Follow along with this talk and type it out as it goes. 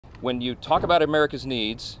when you talk about America's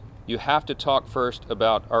needs, you have to talk first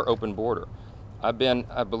about our open border. I've been,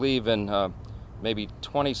 I believe, in maybe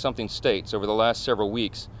 20-something states over the last several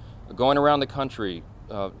weeks, going around the country,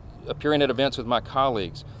 appearing at events with my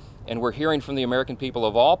colleagues, and we're hearing from the American people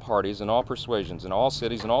of all parties and all persuasions in all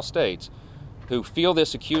cities and all states who feel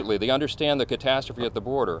this acutely. They understand the catastrophe at the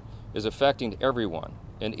border is affecting everyone,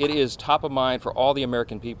 and it is top of mind for all the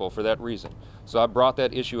American people for that reason. So I brought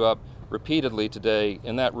that issue up repeatedly today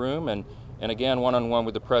in that room and again one-on-one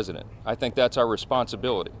with the President. I think that's our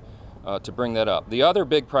responsibility to bring that up. The other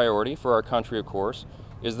big priority for our country, of course,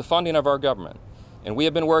 is the funding of our government. And we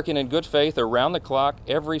have been working in good faith around the clock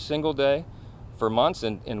every single day for months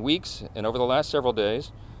and weeks and over the last several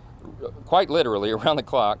days, quite literally around the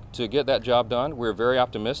clock, to get that job done. We're very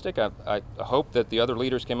optimistic. I hope that the other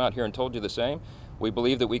leaders came out here and told you the same. We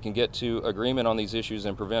believe that we can get to agreement on these issues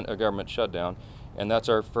and prevent a government shutdown, and that's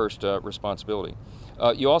our first responsibility.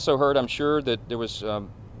 You also heard, I'm sure, that there was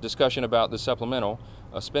discussion about the supplemental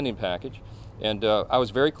spending package, and I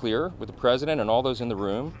was very clear with the President and all those in the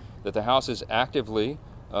room that the House is actively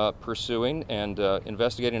pursuing and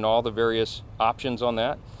investigating all the various options on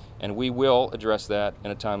that, and we will address that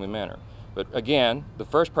in a timely manner. But again, the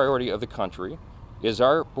first priority of the country is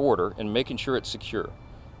our border and making sure it's secure.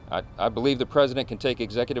 I believe the President can take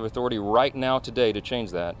executive authority right now today to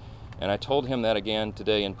change that, and I told him that again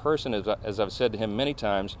today in person, as I've said to him many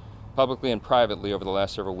times, publicly and privately over the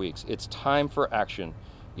last several weeks. It's time for action.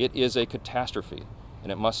 It is a catastrophe,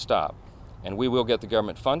 and it must stop. And we will get the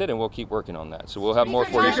government funded, and we'll keep working on that. So we'll have more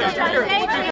for you soon.